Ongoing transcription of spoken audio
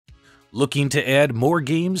Looking to add more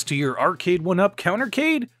games to your Arcade1Up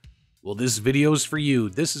Countercade? Well, this video's for you.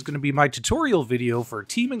 This is going to be my tutorial video for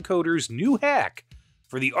Team Encoder's new hack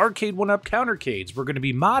for the Arcade1Up Countercades. We're going to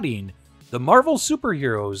be modding the Marvel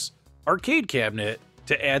Superheroes arcade cabinet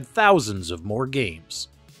to add thousands of more games.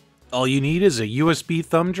 All you need is a USB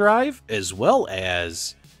thumb drive as well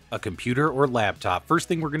as a computer or laptop. First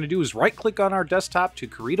thing we're going to do is right-click on our desktop to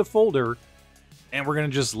create a folder, and we're going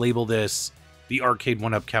to just label this the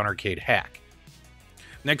Arcade1Up Countercade hack.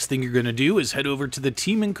 Next thing you're going to do is head over to the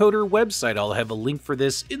Team Encoder website. I'll have a link for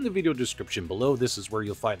this in the video description below. This is where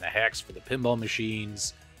you'll find the hacks for the pinball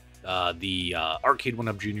machines, the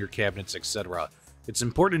Arcade1Up Junior cabinets, etc. It's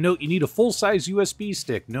important to note you need a full-size USB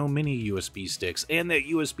stick, no mini USB sticks, and that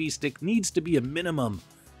USB stick needs to be a minimum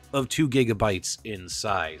of 2 gigabytes in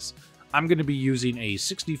size. I'm going to be using a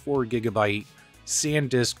 64 gigabyte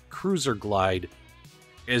SanDisk Cruiser Glide.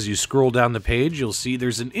 As you scroll down the page, you'll see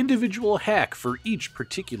there's an individual hack for each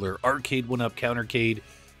particular Arcade1Up Countercade.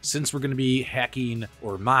 Since we're going to be hacking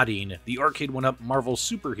or modding the Arcade1Up Marvel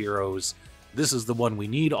Superheroes, this is the one we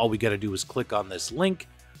need. All we got to do is click on this link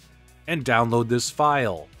and download this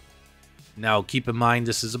file. Now keep in mind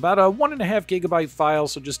this is about a 1.5 gigabyte file,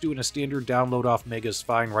 so just doing a standard download off Mega is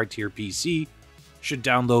fine right to your PC. Should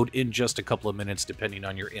download in just a couple of minutes depending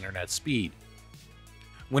on your internet speed.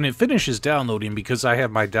 When it finishes downloading, because I have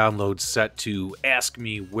my downloads set to ask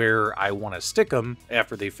me where I want to stick them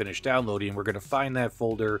after they finish downloading, we're going to find that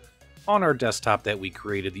folder on our desktop that we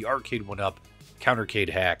created, the Arcade1Up Countercade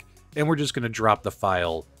hack, and we're just going to drop the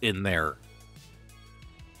file in there.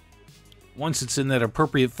 Once it's in that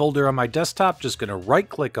appropriate folder on my desktop, just going to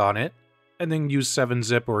right-click on it, and then use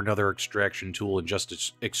 7-zip or another extraction tool and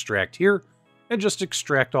just extract here, and just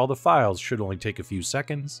extract all the files. Should only take a few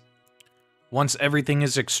seconds. Once everything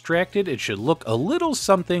is extracted, it should look a little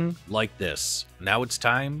something like this. Now it's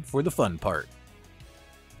time for the fun part.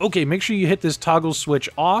 Okay, make sure you hit this toggle switch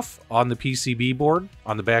off on the PCB board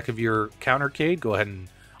on the back of your Countercade. Go ahead and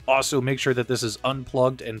also make sure that this is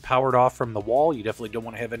unplugged and powered off from the wall. You definitely don't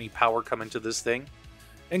want to have any power come into this thing.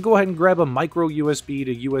 And go ahead and grab a micro USB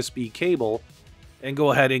to USB cable and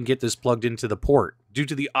go ahead and get this plugged into the port. Due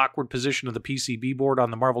to the awkward position of the PCB board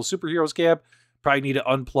on the Marvel Superheroes cab, probably need to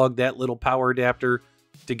unplug that little power adapter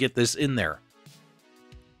to get this in there.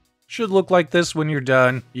 Should look like this when you're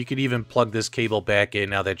done. You could even plug this cable back in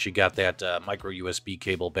now that you got that micro USB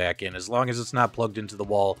cable back in. As long as it's not plugged into the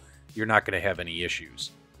wall, you're not going to have any issues.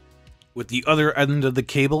 With the other end of the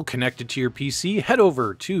cable connected to your PC, head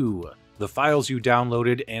over to the files you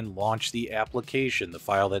downloaded and launch the application, the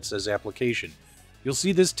file that says application. You'll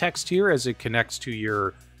see this text here as it connects to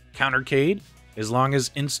your Countercade. As long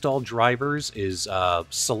as install drivers is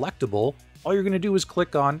selectable, all you're going to do is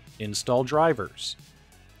click on install drivers.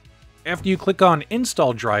 After you click on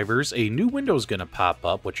install drivers, a new window is going to pop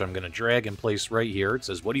up, which I'm going to drag and place right here. It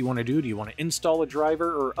says, what do you want to do? Do you want to install a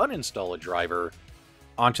driver or uninstall a driver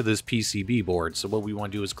onto this PCB board? So what we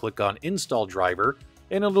want to do is click on install driver,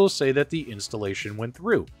 and it'll say that the installation went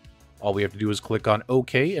through. All we have to do is click on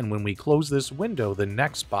OK, and when we close this window, the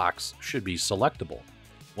next box should be selectable.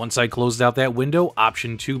 Once I closed out that window,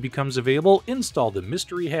 option 2 becomes available. Install the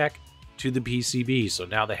mystery hack to the PCB. So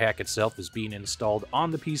now the hack itself is being installed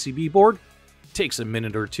on the PCB board. Takes a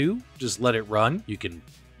minute or two. Just let it run. You can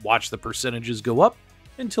watch the percentages go up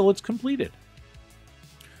until it's completed.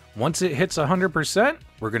 Once it hits 100%,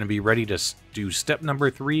 we're going to be ready to do step number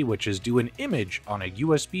 3, which is do an image on a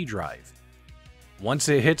USB drive. Once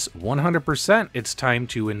it hits 100%, it's time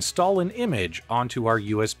to install an image onto our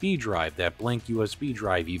USB drive, that blank USB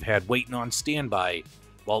drive you've had waiting on standby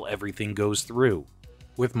while everything goes through.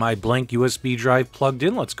 With my blank USB drive plugged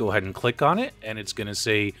in, let's go ahead and click on it, and it's going to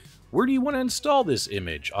say, where do you want to install this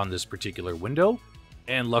image on this particular window?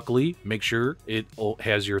 And luckily, make sure it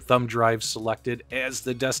has your thumb drive selected as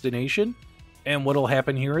the destination. And what will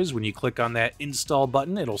happen here is when you click on that install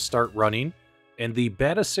button, it'll start running. And the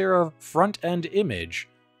Batocera front-end image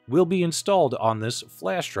will be installed on this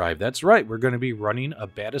flash drive. That's right, we're going to be running a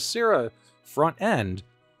Batocera front-end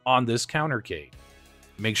on this Countercade.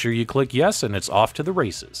 Make sure you click yes, and it's off to the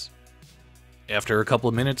races. After a couple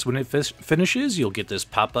of minutes when it finishes, you'll get this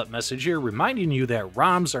pop-up message here reminding you that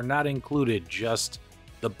ROMs are not included, just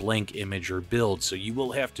the blank image or build, so you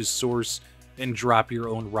will have to source and drop your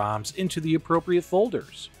own ROMs into the appropriate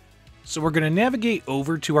folders. So we're going to navigate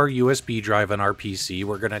over to our USB drive on our PC.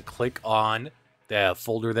 We're going to click on the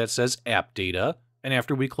folder that says App Data. And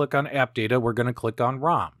after we click on App Data, we're going to click on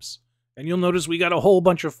ROMs. And you'll notice we got a whole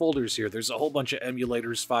bunch of folders here. There's a whole bunch of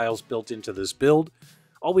emulators files built into this build.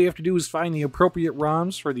 All we have to do is find the appropriate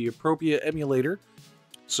ROMs for the appropriate emulator.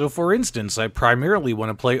 So for instance, I primarily want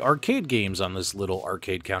to play arcade games on this little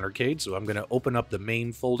arcade countercade, so I'm going to open up the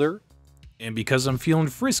main folder. And because I'm feeling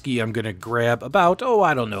frisky, I'm going to grab about,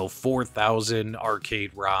 I don't know, 4,000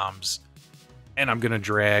 arcade ROMs. And I'm going to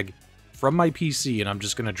drag from my PC, and I'm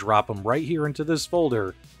just going to drop them right here into this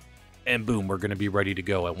folder. And boom, we're going to be ready to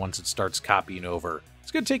go. And once it starts copying over,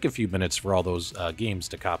 it's going to take a few minutes for all those games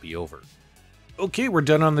to copy over. Okay, we're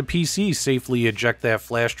done on the PC. Safely eject that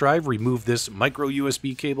flash drive, remove this micro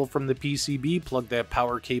USB cable from the PCB, plug that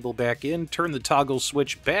power cable back in, turn the toggle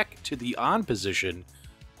switch back to the on position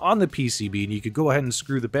on the PCB, and you could go ahead and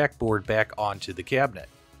screw the backboard back onto the cabinet.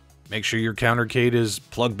 Make sure your countercade is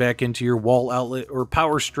plugged back into your wall outlet or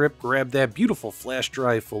power strip, grab that beautiful flash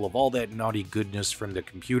drive full of all that naughty goodness from the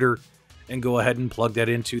computer, and go ahead and plug that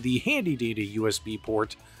into the handy dandy USB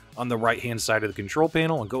port on the right hand side of the control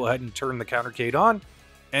panel, and go ahead and turn the countercade on,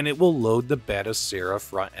 and it will load the Batocera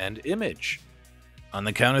front end image. On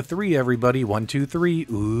the count of 3, everybody, 1, 2, 3,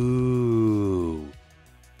 ooh.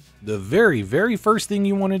 The very first thing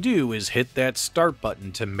you want to do is hit that start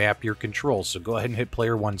button to map your controls. So go ahead and hit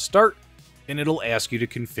player 1 start, and it'll ask you to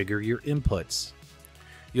configure your inputs.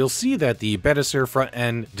 You'll see that the Batocera front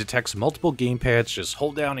end detects multiple gamepads. Just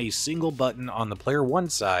hold down a single button on the player 1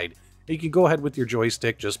 side. You can go ahead with your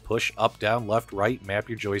joystick, just push up, down, left, right, map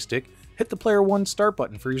your joystick, hit the player 1 start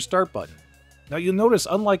button for your start button. Now you'll notice,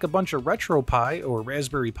 unlike a bunch of RetroPie or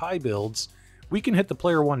Raspberry Pi builds, we can hit the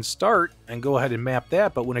player 1 start and go ahead and map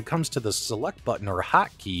that, but when it comes to the select button or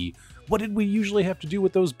hotkey, what did we usually have to do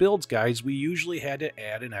with those builds, guys? We usually had to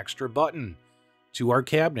add an extra button to our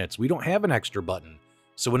cabinets. We don't have an extra button.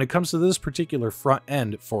 So when it comes to this particular front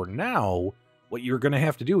end, for now, what you're going to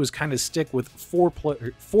have to do is kind of stick with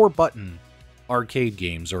 4-button arcade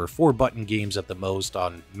games, or 4-button games at the most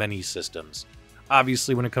on many systems.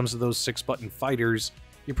 Obviously, when it comes to those 6-button fighters,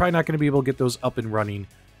 you're probably not going to be able to get those up and running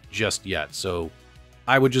just yet. So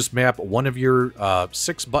I would just map one of your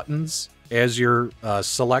 6 buttons as your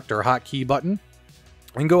select or hotkey button,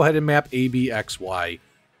 and go ahead and map A, B, X, Y,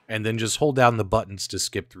 and then just hold down the buttons to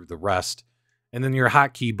skip through the rest. And then your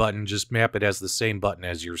hotkey button, just map it as the same button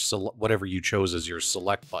as your whatever you chose as your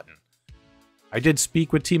select button. I did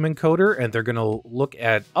speak with Team Encoder, and they're going to look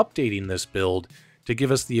at updating this build to give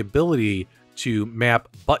us the ability to map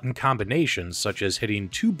button combinations, such as hitting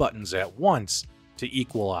 2 buttons at once to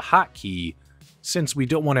equal a hotkey, since we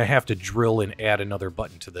don't want to have to drill and add another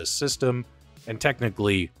button to this system. And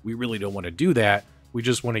technically, we really don't want to do that. We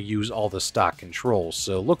just want to use all the stock controls.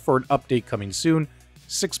 So look for an update coming soon.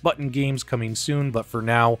 6-button games coming soon, but for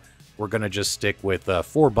now, we're going to just stick with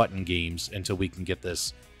 4-button games until we can get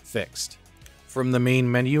this fixed. From the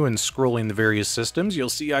main menu and scrolling the various systems, you'll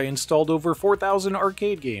see I installed over 4,000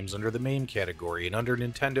 arcade games under the main category, and under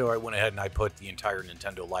Nintendo, I went ahead and I put the entire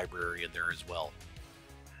Nintendo library in there as well.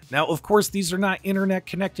 Now, of course, these are not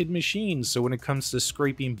internet-connected machines, so when it comes to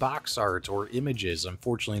scraping box art or images,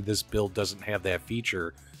 unfortunately, this build doesn't have that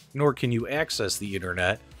feature, nor can you access the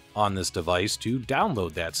internet on this device to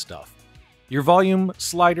download that stuff. Your volume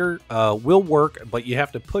slider will work, but you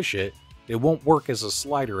have to push it. It won't work as a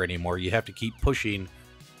slider anymore. You have to keep pushing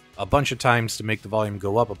a bunch of times to make the volume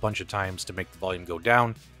go up, a bunch of times to make the volume go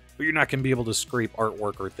down, but you're not going to be able to scrape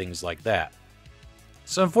artwork or things like that.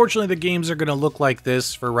 So unfortunately, the games are going to look like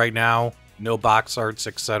this for right now. No box arts,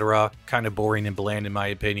 etc. Kind of boring and bland in my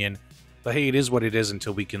opinion. But hey, it is what it is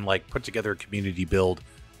until we can put together a community build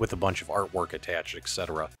with a bunch of artwork attached,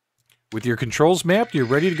 etc. With your controls mapped, you're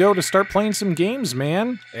ready to go to start playing some games,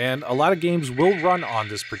 man. And a lot of games will run on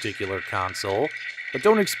this particular console, but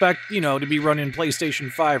don't expect, to be running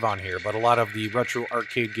PlayStation 5 on here, but a lot of the retro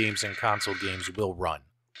arcade games and console games will run.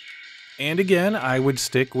 And again, I would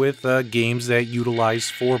stick with games that utilize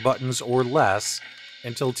 4 buttons or less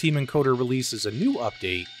until Team Encoder releases a new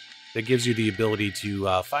update that gives you the ability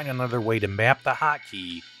to find another way to map the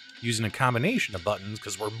hotkey using a combination of buttons,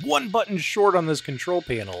 because we're 1 button short on this control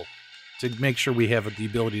panel to make sure we have the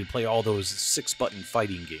ability to play all those 6-button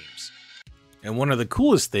fighting games. And one of the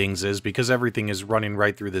coolest things is, because everything is running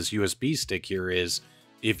right through this USB stick here, is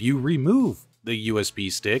if you remove the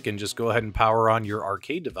USB stick and just go ahead and power on your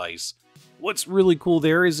arcade device, what's really cool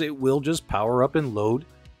there is it will just power up and load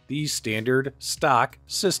the standard stock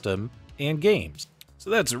system and games.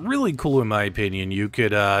 So that's really cool in my opinion. You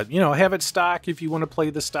could, have it stock if you want to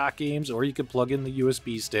play the stock games, or you could plug in the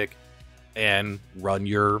USB stick and run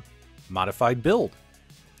your modified build.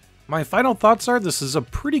 My final thoughts are, this is a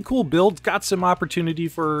pretty cool build, got some opportunity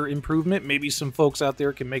for improvement. Maybe some folks out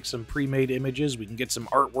there can make some pre-made images, we can get some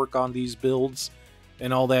artwork on these builds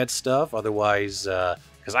and all that stuff. Otherwise,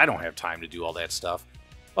 because I don't have time to do all that stuff.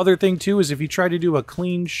 Other thing too is if you try to do a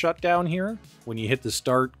clean shutdown here, when you hit the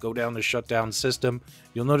start, go down to shutdown system,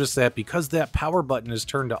 you'll notice that because that power button is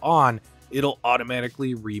turned on, it'll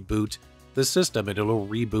automatically reboot the system and it'll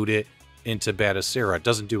reboot it into Batocera. It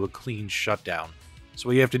doesn't do a clean shutdown. So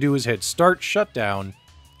what you have to do is hit start shutdown,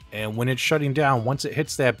 and when it's shutting down, once it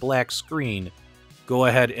hits that black screen, go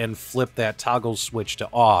ahead and flip that toggle switch to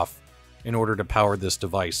off in order to power this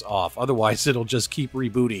device off. Otherwise, it'll just keep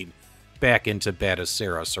rebooting back into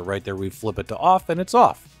Batocera. So right there, we flip it to off, and it's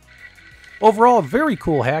off. Overall, a very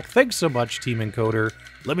cool hack. Thanks so much, Team Encoder.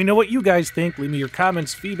 Let me know what you guys think. Leave me your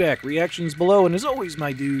comments, feedback, reactions below. And as always,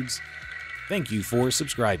 my dudes, thank you for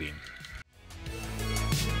subscribing.